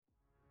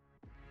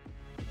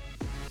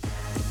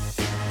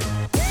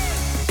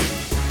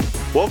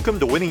Welcome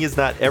to Winning is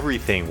Not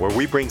Everything, where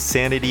we bring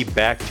sanity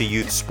back to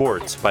youth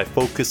sports by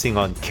focusing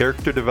on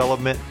character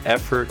development,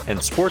 effort,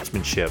 and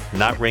sportsmanship,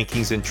 not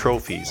rankings and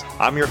trophies.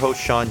 I'm your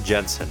host, Sean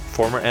Jensen,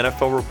 former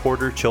NFL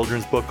reporter,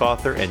 children's book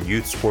author, and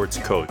youth sports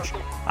coach.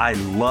 I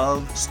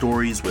love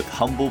stories with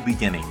humble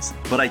beginnings,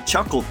 but I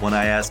chuckled when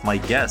I asked my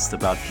guest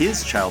about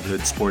his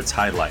childhood sports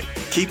highlight.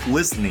 Keep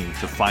listening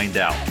to find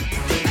out.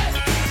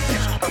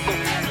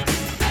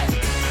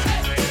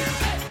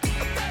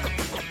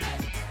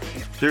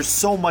 There's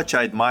so much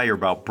I admire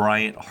about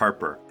Bryant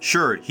Harper.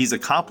 Sure, he's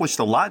accomplished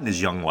a lot in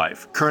his young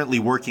life, currently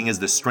working as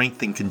the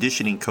strength and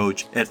conditioning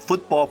coach at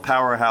football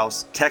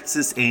powerhouse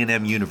Texas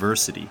A&M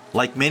University.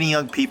 Like many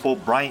young people,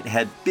 Bryant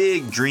had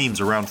big dreams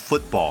around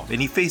football,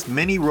 and he faced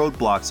many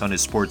roadblocks on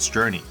his sports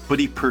journey. But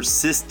he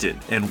persisted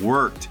and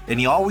worked, and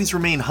he always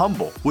remained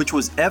humble, which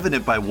was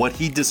evident by what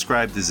he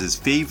described as his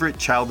favorite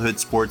childhood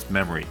sports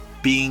memory,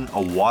 being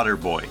a water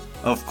boy.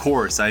 Of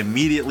course, I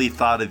immediately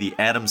thought of the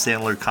Adam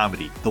Sandler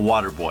comedy, The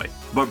Waterboy.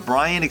 But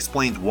Bryant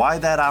explains why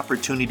that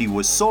opportunity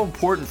was so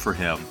important for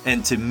him,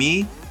 and to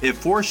me, it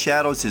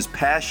foreshadows his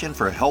passion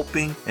for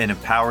helping and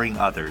empowering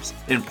others.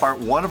 In part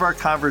one of our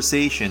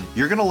conversation,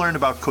 you're going to learn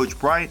about Coach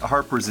Bryant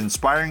Harper's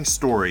inspiring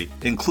story,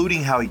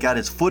 including how he got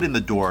his foot in the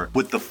door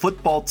with the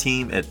football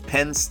team at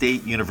Penn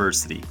State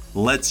University.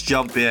 Let's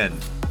jump in.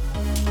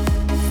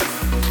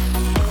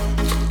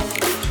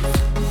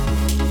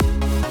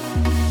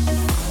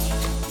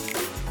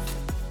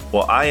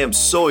 Well, I am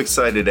so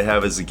excited to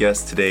have as a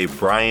guest today,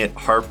 Bryant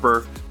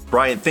Harper.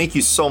 Bryant, thank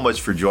you so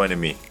much for joining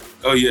me.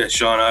 Oh, yeah,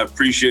 Sean, I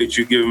appreciate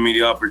you giving me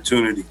the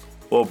opportunity.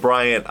 Well,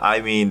 Bryant, I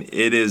mean,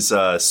 it is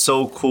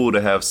so cool to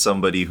have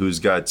somebody who's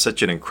got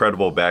such an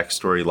incredible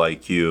backstory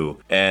like you.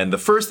 And the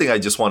first thing I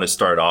just want to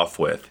start off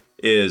with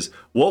is,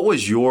 what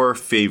was your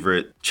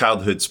favorite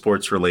childhood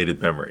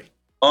sports-related memory?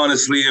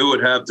 Honestly, it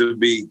would have to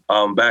be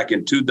back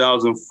in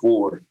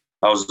 2004.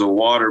 I was the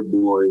water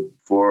boy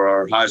for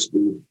our high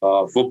school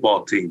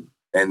football team,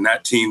 and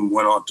that team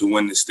went on to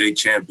win the state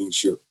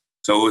championship.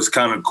 So it was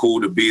kind of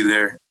cool to be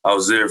there. I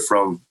was there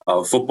from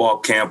football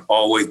camp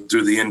all the way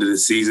through the end of the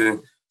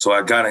season. So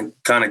I kind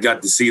of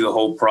got to see the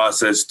whole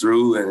process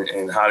through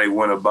and how they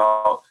went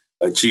about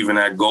achieving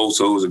that goal.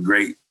 So it was a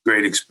great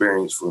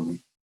experience for me.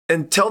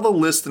 And tell the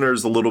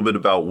listeners a little bit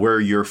about where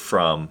you're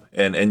from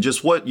and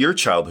just what your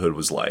childhood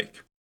was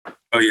like.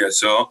 Oh, yeah.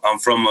 So I'm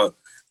from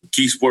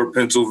Keysport,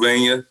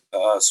 Pennsylvania,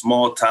 a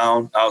small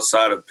town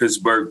outside of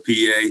Pittsburgh,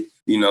 PA.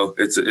 You know,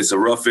 it's a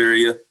rough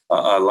area,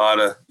 a lot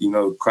of,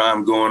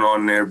 crime going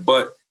on there,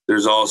 but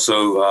there's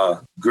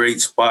also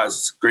great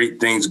spots, great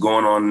things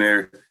going on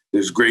there.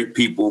 There's great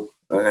people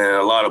and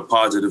a lot of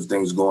positive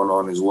things going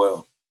on as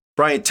well.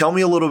 Bryant, tell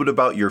me a little bit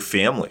about your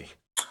family.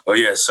 Oh,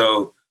 yeah.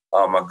 So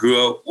I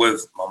grew up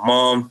with my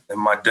mom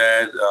and my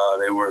dad.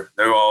 They were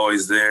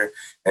always there.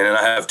 And then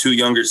I have two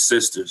younger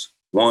sisters.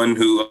 One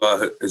who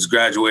has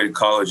graduated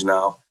college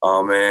now,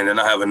 and then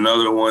I have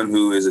another one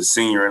who is a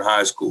senior in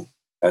high school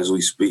as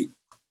we speak.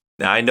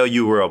 Now, I know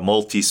you were a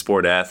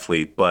multi-sport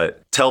athlete,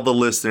 but tell the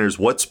listeners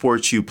what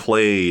sports you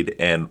played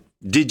and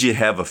did you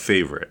have a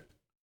favorite?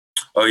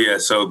 Oh, yeah.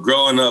 So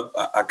growing up,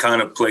 I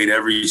kind of played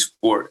every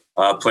sport.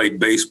 I played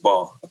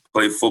baseball. I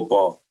played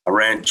football. I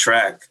ran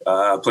track.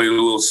 I played a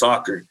little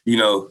soccer,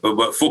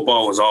 but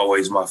football was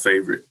always my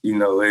favorite.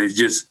 It's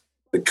just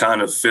the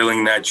kind of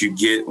feeling that you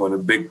get when a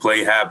big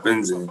play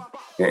happens and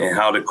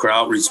how the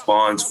crowd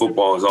responds.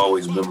 Football has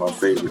always been my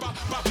favorite.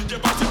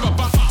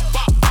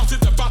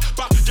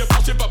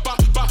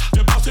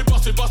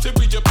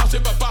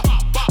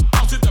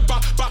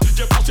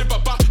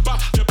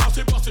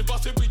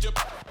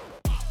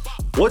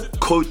 What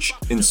coach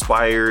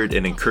inspired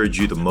and encouraged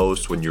you the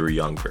most when you were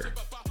younger?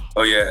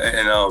 Oh, yeah.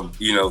 And,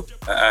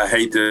 I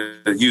hate to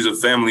use a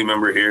family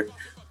member here,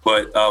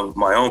 but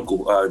my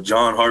uncle,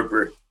 John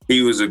Harper,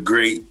 he was a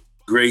great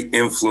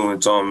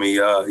influence on me.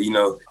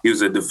 He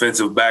was a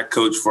defensive back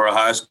coach for our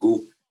high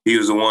school. He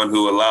was the one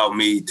who allowed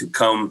me to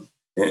come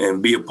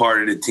and be a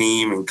part of the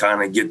team and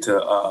kind of get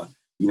to,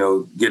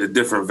 get a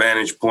different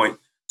vantage point.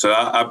 So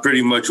I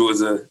pretty much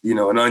was an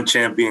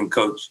unchampioned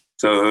coach.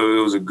 So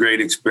it was a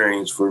great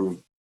experience for me.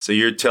 So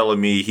you're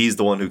telling me he's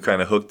the one who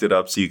kind of hooked it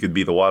up so you could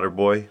be the water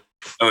boy?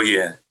 Oh,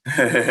 yeah.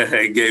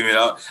 He gave me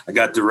all. I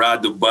got to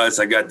ride the bus.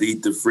 I got to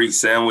eat the free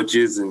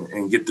sandwiches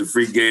and get the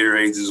free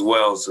Gatorades as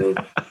well. So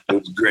it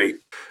was great.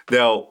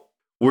 Now,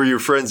 were your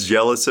friends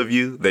jealous of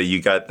you that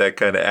you got that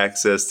kind of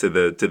access to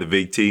the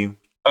big team?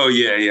 Oh,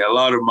 yeah. A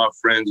lot of my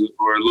friends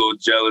were a little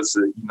jealous.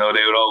 They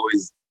would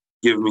always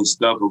give me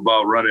stuff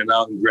about running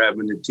out and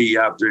grabbing the tee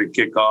after the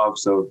kickoff.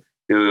 So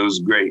it was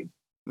great.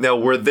 Now,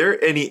 were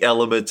there any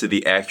elements of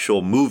the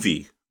actual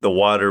movie, The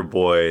Water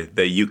Boy,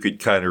 that you could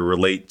kind of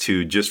relate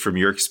to just from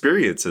your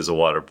experience as a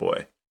water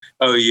boy?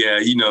 Oh, yeah.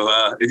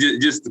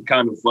 Just the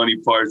kind of funny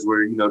parts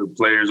where, the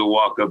players will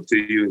walk up to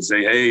you and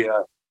say, hey,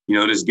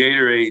 this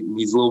Gatorade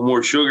needs a little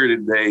more sugar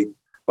today.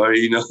 Or,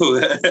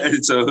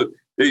 so,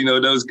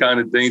 those kind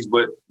of things.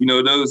 But,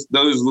 those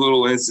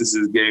little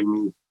instances gave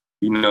me,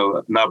 an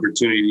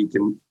opportunity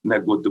to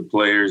connect with the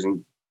players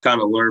and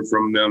kind of learn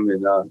from them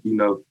and,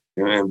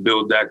 and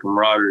build that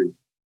camaraderie.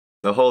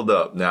 Now, hold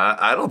up. Now,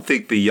 I don't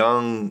think the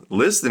young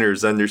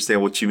listeners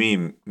understand what you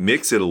mean.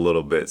 Mix it a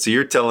little bit. So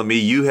you're telling me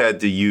you had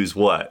to use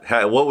what?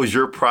 What was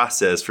your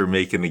process for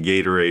making the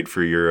Gatorade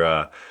for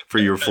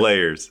your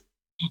players?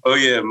 Oh,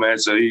 yeah, man.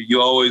 So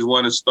you always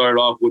want to start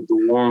off with the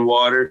warm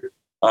water.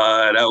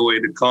 That way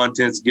the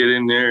contents get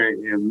in there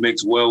and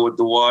mix well with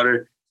the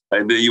water.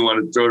 And then you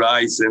want to throw the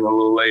ice in a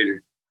little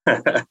later.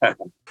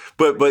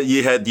 But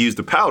you had to use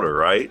the powder,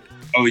 right?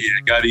 Oh, yeah,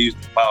 got to use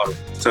the powder.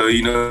 So,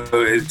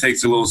 it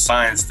takes a little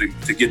science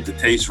to get the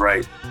taste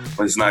right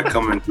when it's not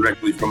coming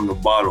directly from the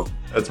bottle.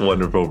 That's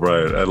wonderful,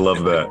 Brian. I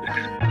love that.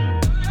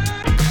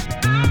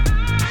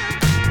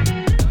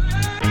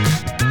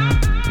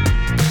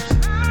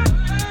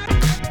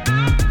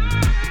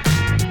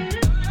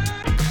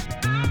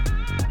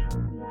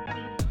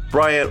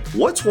 Brian,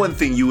 what's one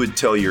thing you would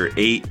tell your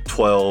 8,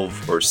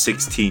 12, or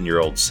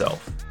 16-year-old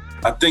self?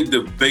 I think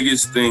the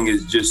biggest thing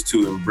is just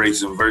to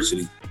embrace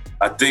adversity.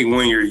 I think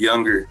when you're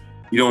younger,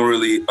 you don't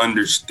really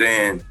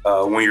understand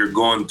when you're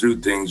going through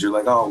things. You're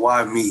like, oh,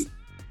 why me?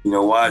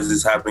 Why is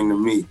this happening to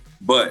me?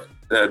 But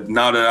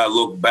now that I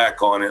look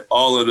back on it,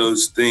 all of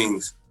those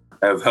things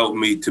have helped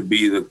me to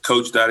be the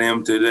coach that I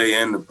am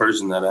today and the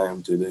person that I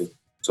am today.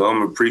 So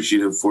I'm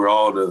appreciative for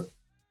all the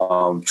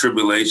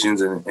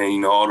tribulations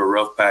and all the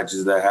rough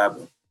patches that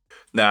happen.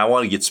 Now, I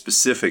want to get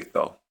specific,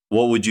 though.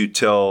 What would you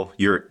tell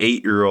your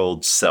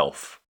 8-year-old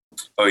self?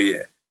 Oh,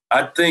 yeah.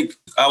 I think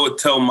I would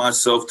tell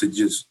myself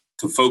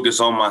to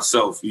focus on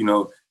myself,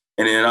 and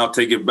then I'll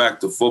take it back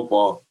to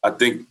football. I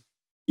think,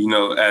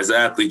 as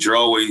athletes,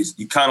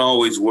 you kind of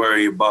always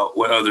worry about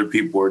what other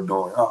people are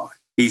doing. Oh,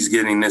 he's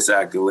getting this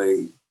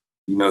accolade.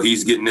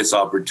 He's getting this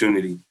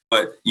opportunity.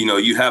 But,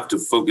 you have to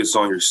focus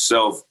on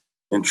yourself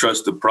and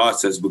trust the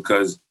process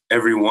because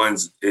everyone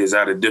is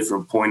at a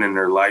different point in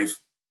their life,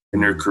 in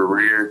their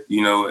career,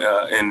 in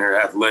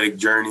their athletic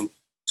journey.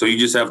 So you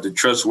just have to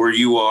trust where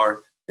you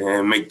are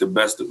and make the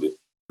best of it.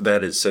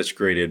 That is such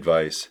great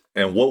advice.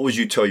 And what would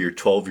you tell your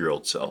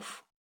 12-year-old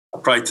self?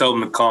 I'd probably tell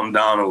them to calm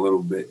down a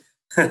little bit.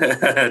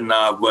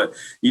 But,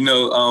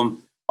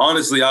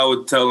 honestly, I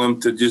would tell them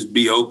to just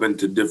be open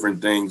to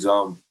different things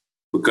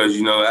because,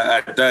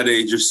 at that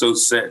age, you're so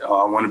set.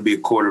 Oh, I want to be a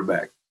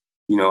quarterback.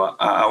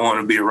 I want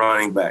to be a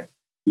running back,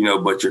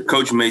 but your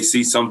coach may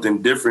see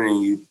something different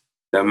in you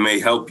that may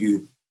help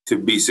you to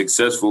be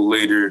successful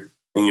later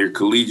in your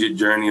collegiate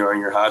journey or in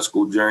your high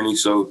school journey.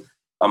 So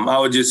I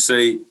would just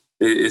say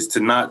is to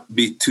not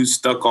be too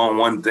stuck on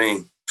one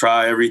thing.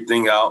 Try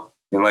everything out.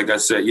 And like I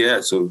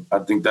said, so I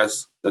think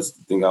that's the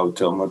thing I would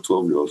tell my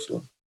 12-year-old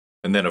self.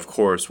 And then, of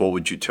course, what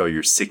would you tell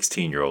your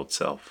 16-year-old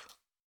self?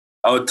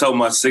 I would tell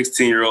my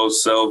 16-year-old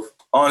self,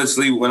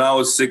 honestly, when I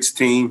was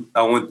 16,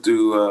 I went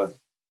through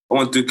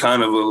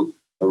kind of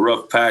a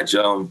rough patch.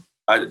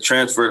 I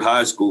transferred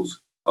high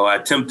schools. I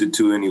attempted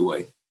to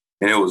anyway,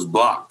 and it was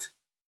blocked.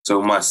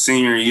 So my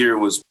senior year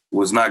was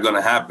not going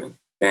to happen.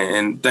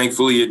 And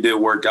thankfully it did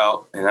work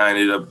out, and I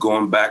ended up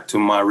going back to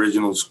my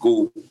original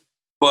school.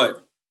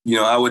 But,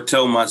 I would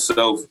tell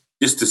myself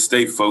just to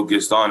stay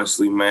focused,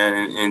 honestly,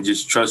 man, and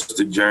just trust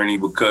the journey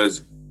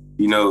because,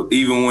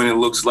 even when it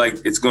looks like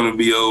it's going to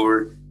be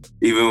over,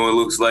 even when it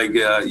looks like,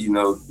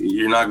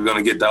 you're not going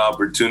to get the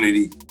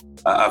opportunity,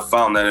 I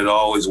found that it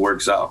always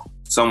works out.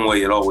 Some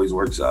way it always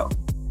works out.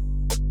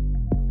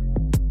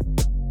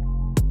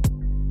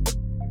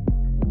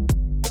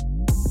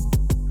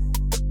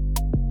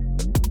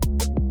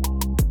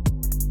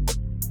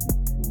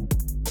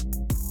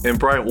 And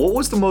Brian, what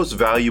was the most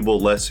valuable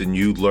lesson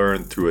you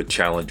learned through a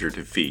challenge or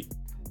defeat?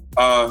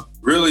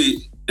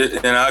 Really,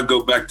 and I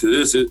go back to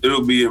this,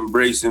 it'll be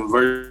embracing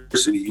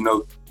adversity,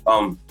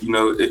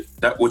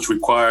 that which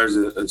requires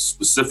a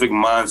specific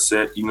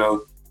mindset.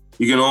 You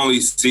can only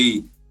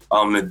see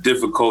the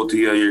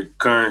difficulty of your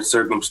current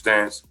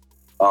circumstance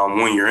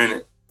when you're in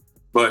it.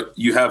 But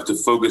you have to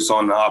focus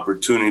on the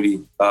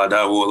opportunity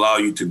that will allow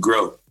you to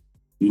grow,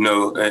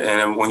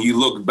 and when you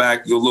look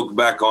back, you'll look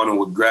back on it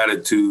with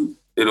gratitude.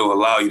 It'll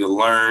allow you to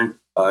learn,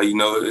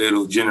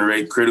 it'll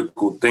generate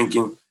critical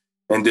thinking,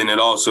 and then it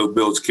also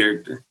builds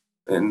character.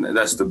 And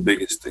that's the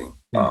biggest thing,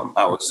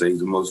 I would say, is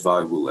the most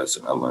valuable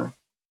lesson I learned.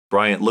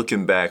 Brian,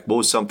 looking back, what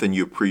was something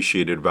you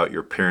appreciated about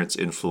your parents'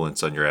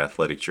 influence on your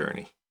athletic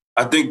journey?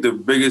 I think the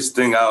biggest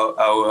thing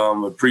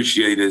I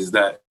appreciate is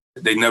that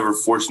they never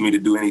forced me to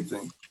do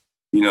anything.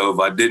 If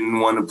I didn't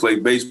want to play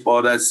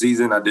baseball that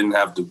season, I didn't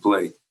have to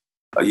play.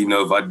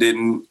 If I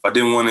didn't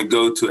want to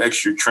go to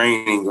extra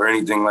training or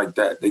anything like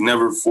that, they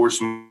never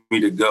forced me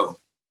to go.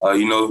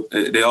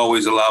 They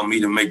always allowed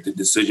me to make the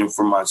decision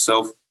for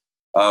myself.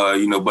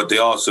 But they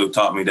also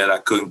taught me that I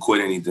couldn't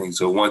quit anything.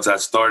 So once I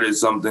started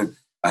something,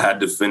 I had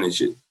to finish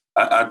it.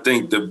 I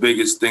think the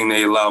biggest thing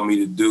they allowed me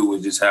to do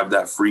was just have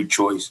that free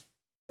choice.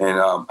 And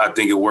I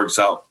think it works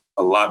out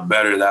a lot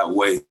better that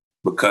way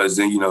because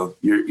then, you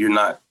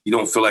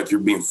don't feel like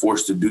you're being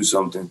forced to do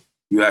something.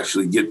 You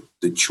actually get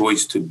the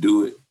choice to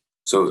do it.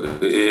 So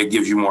it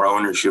gives you more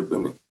ownership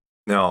in it.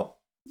 Now,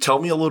 tell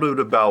me a little bit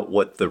about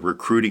what the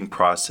recruiting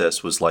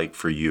process was like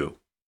for you.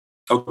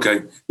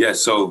 Okay. Yeah.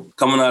 So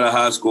coming out of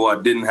high school,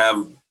 I didn't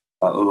have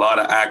a lot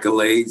of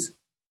accolades.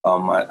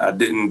 I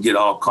didn't get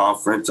all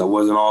conference. I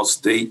wasn't all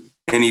state,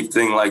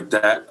 anything like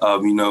that.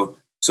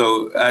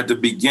 So at the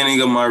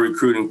beginning of my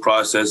recruiting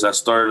process, I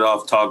started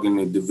off talking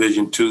to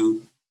Division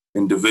II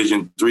and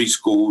Division III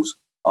schools.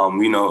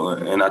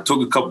 And I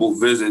took a couple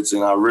visits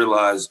and I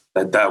realized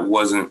that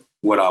wasn't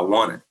what I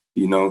wanted,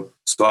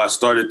 So I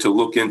started to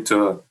look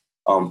into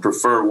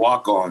preferred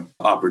walk-on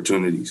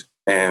opportunities.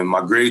 And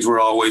my grades were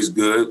always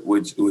good,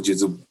 which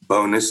is a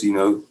bonus,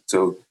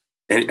 So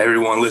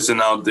everyone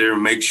listen out there,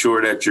 make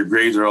sure that your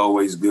grades are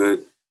always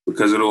good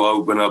because it'll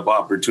open up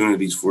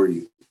opportunities for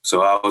you.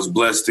 So I was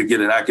blessed to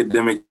get an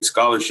academic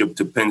scholarship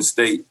to Penn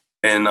State.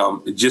 And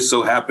it just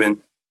so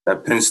happened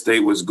that Penn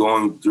State was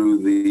going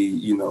through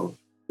the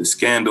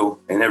scandal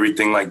and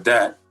everything like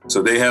that.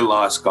 So they had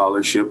lost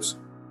scholarships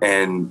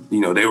and,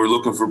 they were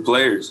looking for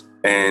players.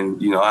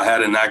 And, I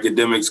had an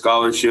academic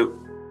scholarship.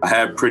 I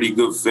had pretty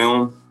good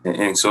film.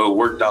 And so it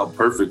worked out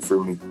perfect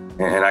for me.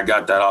 And I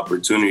got that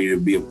opportunity to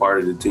be a part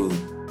of the team.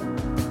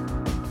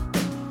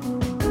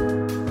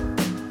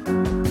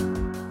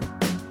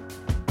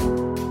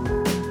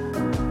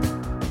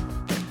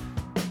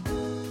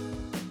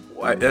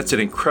 That's an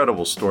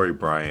incredible story,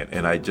 Bryant.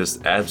 And I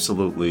just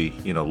absolutely,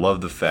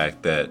 love the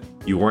fact that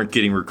you weren't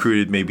getting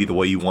recruited maybe the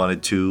way you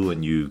wanted to,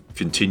 and you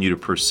continue to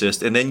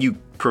persist. And then you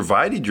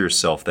provided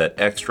yourself that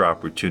extra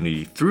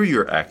opportunity through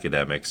your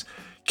academics.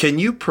 Can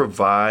you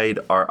provide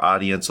our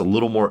audience a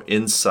little more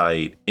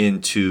insight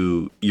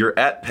into, you're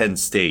at Penn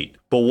State,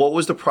 but what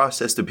was the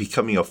process to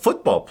becoming a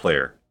football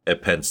player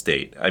at Penn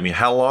State? I mean,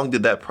 how long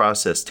did that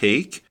process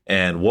take?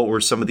 And what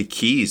were some of the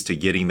keys to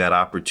getting that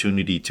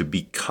opportunity to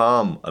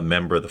become a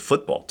member of the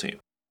football team?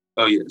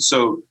 Oh, yeah.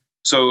 So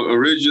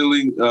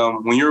originally,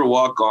 when you're a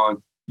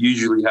walk-on,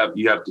 usually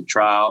you have to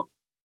try out,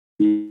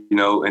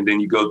 and then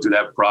you go through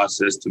that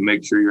process to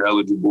make sure you're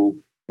eligible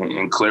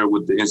and clear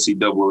with the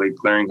NCAA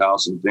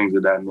clearinghouse and things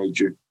of that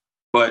nature.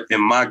 But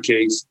in my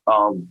case,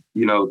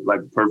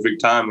 like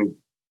perfect timing.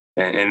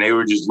 And they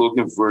were just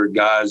looking for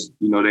guys,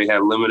 they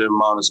had limited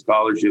amount of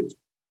scholarships,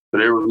 but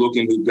they were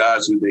looking for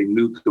guys who they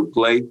knew could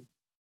play,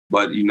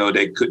 but,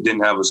 they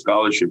didn't have a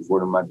scholarship for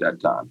them at that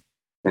time.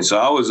 And so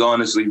I was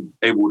honestly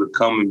able to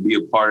come and be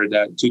a part of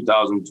that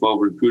 2012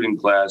 recruiting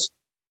class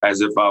as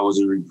if I was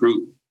a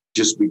recruit,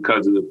 just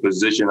because of the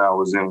position I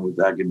was in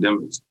with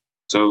academics.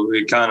 So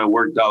it kind of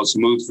worked out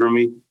smooth for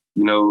me.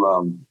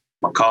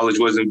 My college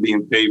wasn't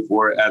being paid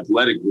for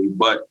athletically,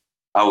 but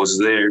I was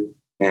there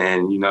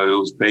and, it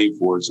was paid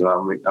for. So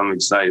I'm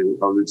excited.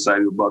 I was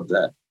excited about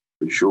that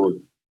for sure.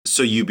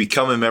 So you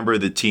become a member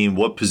of the team.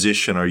 What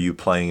position are you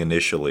playing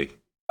initially?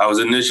 I was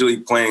initially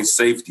playing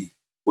safety,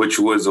 which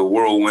was a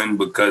whirlwind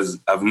because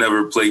I've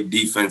never played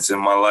defense in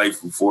my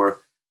life before.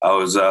 I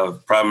was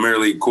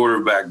primarily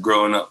quarterback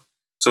growing up.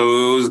 So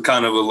it was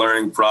kind of a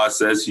learning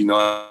process.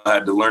 I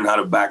had to learn how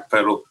to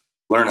backpedal,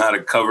 learn how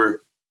to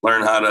cover,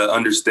 learn how to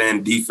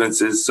understand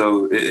defenses.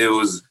 So it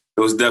was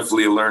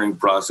definitely a learning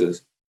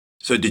process.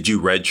 So did you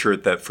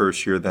redshirt that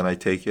first year then, I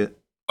take it?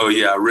 Oh,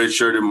 yeah. I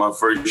redshirted my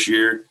first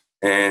year.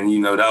 And,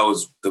 that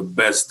was the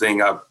best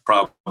thing I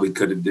probably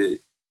could have did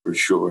for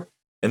sure.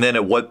 And then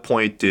at what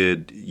point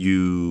did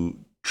you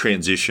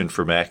transition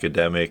from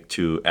academic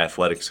to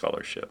athletic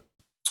scholarship?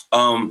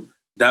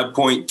 That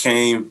point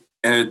came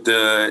at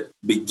the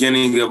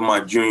beginning of my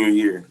junior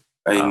year.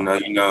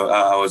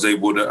 I was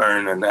able to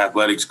earn an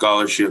athletic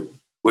scholarship,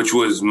 which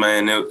was,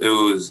 man, it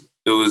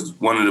was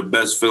one of the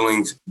best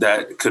feelings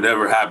that could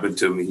ever happen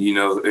to me.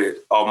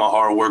 All my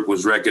hard work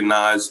was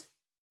recognized,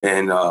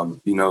 and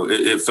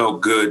it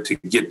felt good to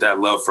get that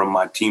love from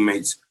my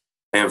teammates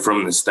and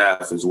from the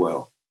staff as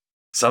well.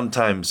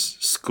 Sometimes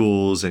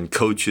schools and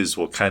coaches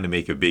will kind of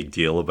make a big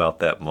deal about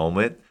that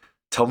moment.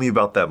 Tell me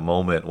about that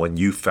moment when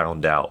you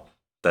found out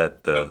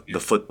that the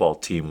football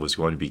team was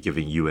going to be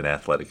giving you an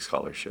athletic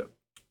scholarship.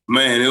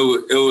 Man,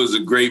 it was a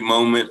great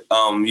moment.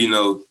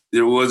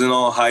 There wasn't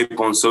all hype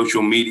on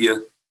social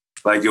media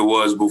like it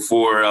was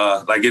before,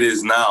 like it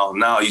is now.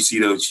 Now you see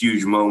those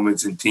huge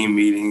moments in team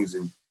meetings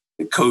and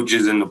the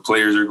coaches and the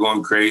players are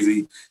going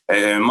crazy.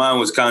 And mine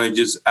was kind of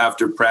just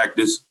after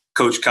practice.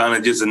 Coach kind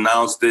of just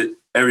announced it.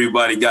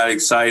 Everybody got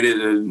excited.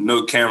 And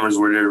no cameras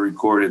were there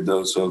recorded,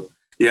 though. So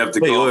you have to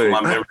go off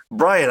my memory.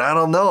 Brian, I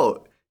don't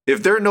know.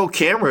 If there are no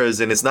cameras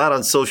and it's not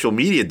on social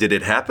media, did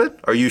it happen?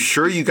 Are you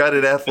sure you got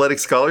an athletic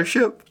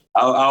scholarship?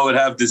 I would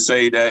have to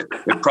say that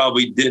it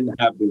probably didn't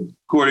happen,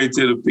 according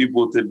to the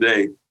people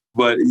today.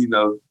 But,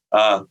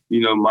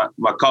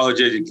 my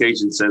college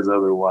education says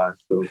otherwise.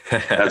 So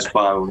that's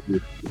fine with me.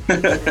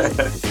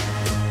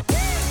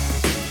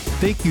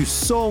 Thank you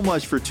so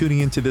much for tuning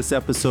into this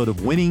episode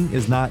of Winning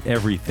is Not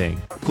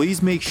Everything.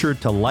 Please make sure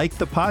to like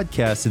the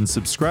podcast and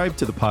subscribe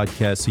to the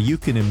podcast so you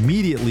can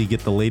immediately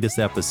get the latest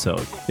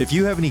episode. If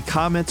you have any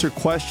comments or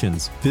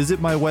questions, visit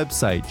my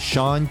website,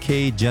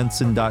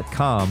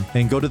 SeanKJensen.com,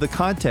 and go to the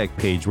contact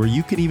page where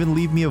you can even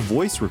leave me a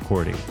voice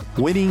recording.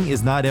 Winning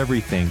is not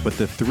everything, but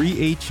the 3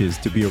 H's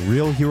to be a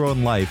real hero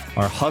in life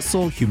are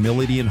hustle,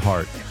 humility, and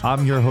heart.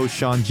 I'm your host,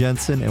 Sean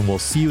Jensen, and we'll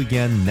see you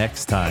again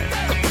next time.